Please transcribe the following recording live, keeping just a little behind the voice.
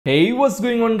Hey, what's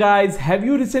going on guys? Have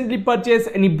you recently purchased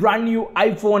any brand new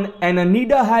iPhone and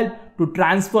need a help to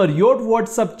transfer your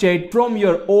WhatsApp chat from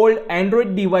your old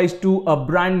Android device to a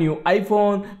brand new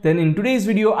iPhone? Then in today's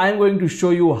video, I'm going to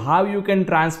show you how you can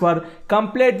transfer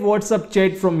complete WhatsApp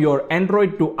chat from your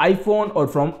Android to iPhone or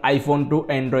from iPhone to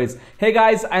Android. Hey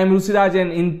guys, I'm Rusiraj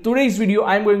and in today's video,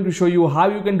 I'm going to show you how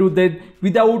you can do that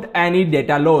without any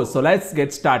data loss. So let's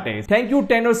get started. Thank you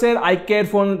Tenorshare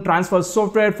iCareFone transfer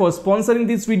software for sponsoring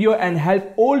this video and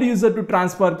help all users to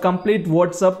transfer complete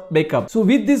WhatsApp backup. So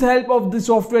with this help of the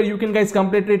software, you can guys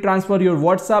completely transfer your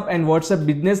WhatsApp and WhatsApp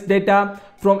business data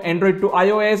from Android to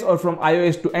iOS or from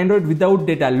iOS to Android without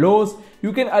data loss.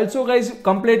 You can also guys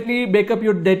completely backup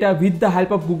your data with the help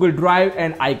of Google Drive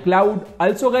and iCloud.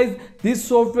 Also guys, this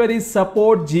software is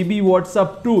support GB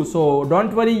WhatsApp too. So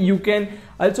don't worry, you can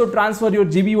also transfer your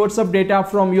GB WhatsApp data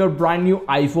from your brand new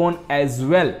iPhone as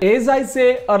well. As I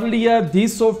say earlier,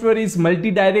 this software is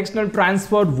multi-directional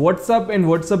transfer WhatsApp and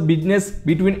WhatsApp business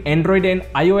between Android and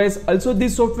iOS. Also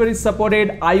this software is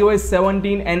supported iOS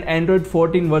 17 and Android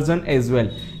 14 version as well.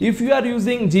 If you are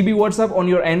using GB WhatsApp on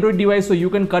your Android device, so you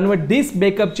can convert this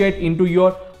backup chat into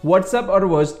your WhatsApp or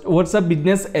WhatsApp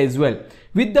business as well.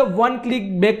 With the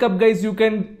one-click backup guys, you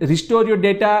can restore your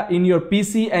data in your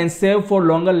PC and save for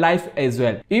longer life as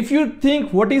well. If you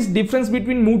think what is difference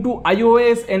between Move to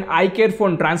iOS and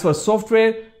iCareFone transfer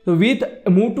software, so with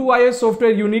Move to iOS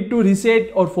software, you need to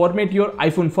reset or format your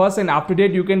iPhone first, and after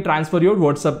that you can transfer your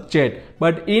WhatsApp chat.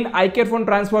 But in iCareFone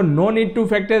transfer, no need to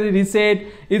factory reset.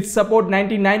 It support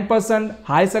 99%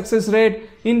 high success rate.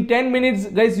 In 10 minutes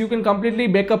guys, you can completely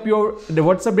backup your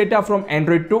WhatsApp data from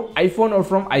Android to iPhone or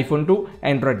from iPhone to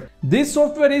Android. This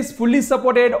software is fully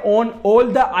supported on all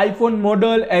the iPhone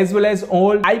model as well as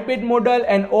all iPad model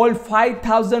and all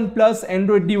 5000 plus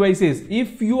Android devices.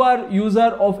 If you are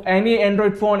user of any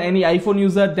Android phone, any iPhone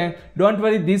user, then don't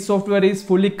worry, this software is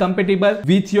fully compatible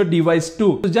with your device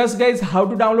too. So just guys, how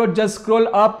to download, just scroll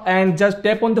up and just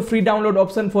tap on the free download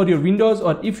option for your Windows,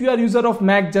 or if you are user of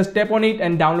Mac, just tap on it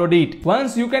and download it.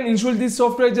 Once you can install this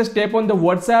software, just tap on the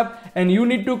WhatsApp and you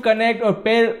need to connect or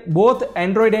pair both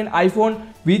Android and iPhone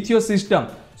with your system.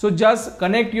 So just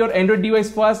connect your Android device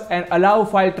first and allow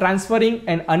file transferring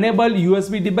and enable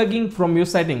USB debugging from your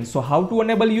settings. So how to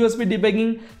enable USB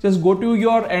debugging? Just go to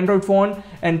your Android phone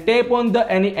and tap on the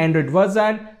any Android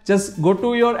version. Just go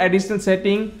to your additional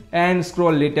setting and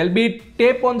scroll little bit,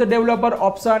 tap on the developer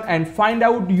option and find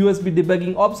out USB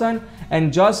debugging option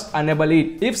and just enable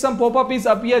it. If some pop-up is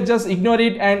appear, just ignore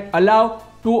it and allow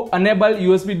to enable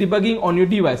USB debugging on your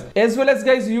device. As well as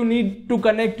guys, you need to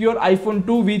connect your iPhone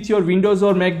 2 with your Windows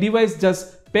or Mac device.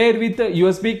 Just pair with the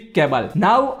USB cable.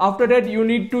 Now after that, you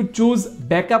need to choose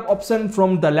backup option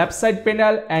from the left side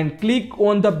panel and click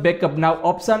on the backup now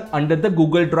option under the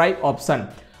Google Drive option.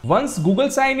 Once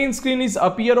Google sign in screen is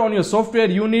appear on your software,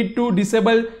 you need to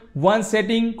disable one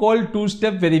setting called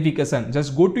two-step verification.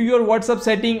 Just go to your WhatsApp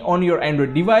setting on your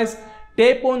Android device,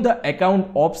 tap on the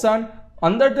account option.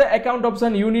 Under the account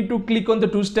option, you need to click on the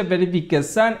two-step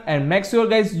verification and make sure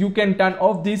guys you can turn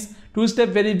off this two-step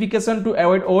verification to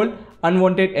avoid all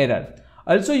unwanted error.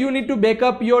 Also, you need to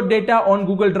backup your data on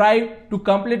Google Drive to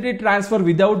completely transfer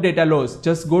without data loss.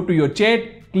 Just go to your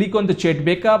chat, click on the chat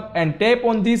backup and tap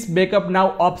on this backup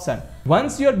now option.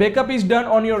 Once your backup is done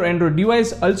on your Android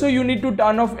device, also you need to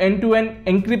turn off end-to-end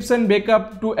encryption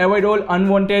backup to avoid all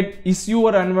unwanted issue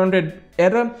or unwanted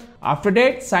error. After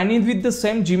that, sign in with the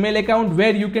same Gmail account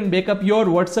where you can backup your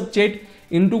WhatsApp chat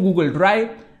into Google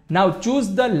Drive. Now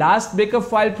choose the last backup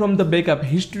file from the backup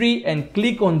history and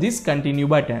click on this continue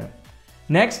button.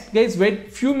 Next guys,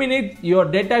 wait few minutes, your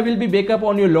data will be backup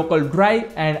on your local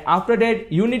drive, and after that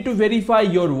you need to verify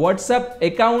your WhatsApp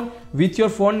account with your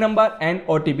phone number and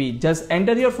OTP. Just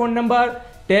enter your phone number,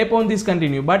 tap on this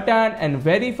continue button and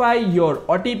verify your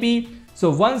OTP.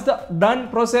 So once the done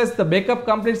process, the backup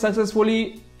complete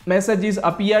successfully messages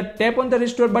appear, tap on the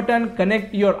restore button,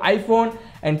 connect your iPhone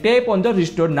and tap on the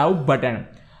restore now button.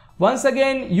 Once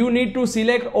again, you need to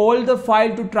select all the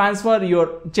file to transfer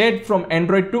your chat from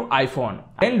Android to iPhone.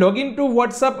 And login to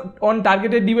WhatsApp on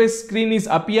targeted device screen is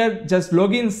appear. Just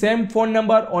log in same phone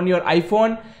number on your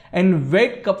iPhone and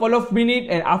wait couple of minutes,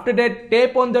 and after that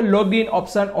tap on the login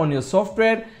option on your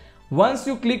software. Once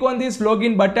you click on this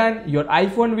login button, your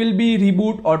iPhone will be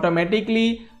reboot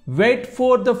automatically. Wait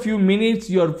for the few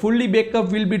minutes, your fully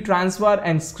backup will be transferred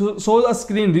and show a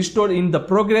screen restore in the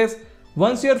progress.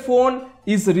 Once your phone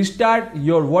is restart,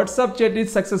 your WhatsApp chat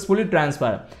is successfully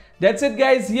transferred. That's it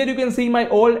guys. Here you can see my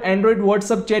old Android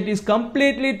WhatsApp chat is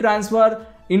completely transferred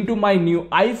into my new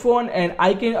iPhone, and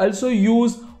I can also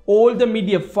use all the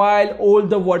media file, all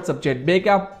the WhatsApp chat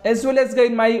backup, as well as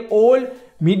guys my old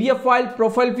media file,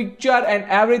 profile picture and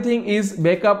everything is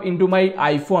backup into my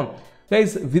iPhone.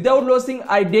 Guys, without losing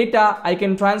data, I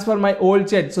can transfer my old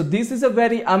chat. So this is a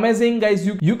very amazing, guys.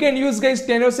 You can use, guys,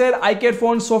 Tenorshare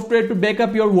iCareFone software to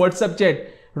backup your WhatsApp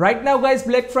chat. Right now, guys,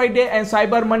 Black Friday and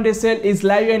Cyber Monday sale is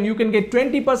live and you can get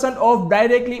 20% off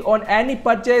directly on any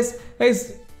purchase.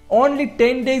 Guys, only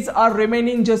 10 days are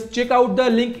remaining. Just check out the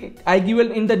link I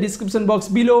given in the description box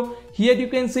below. Here you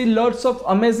can see lots of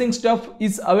amazing stuff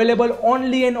is available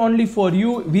only and only for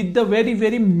you with the very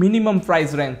minimum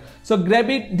price range. So grab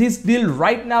this deal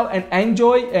right now and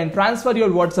enjoy and transfer your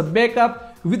WhatsApp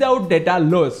backup without data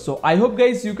loss. So I hope,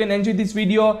 guys, you can enjoy this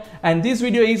video, and this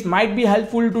video might be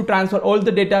helpful to transfer all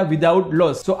the data without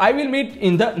loss. So I will meet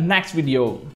in the next video.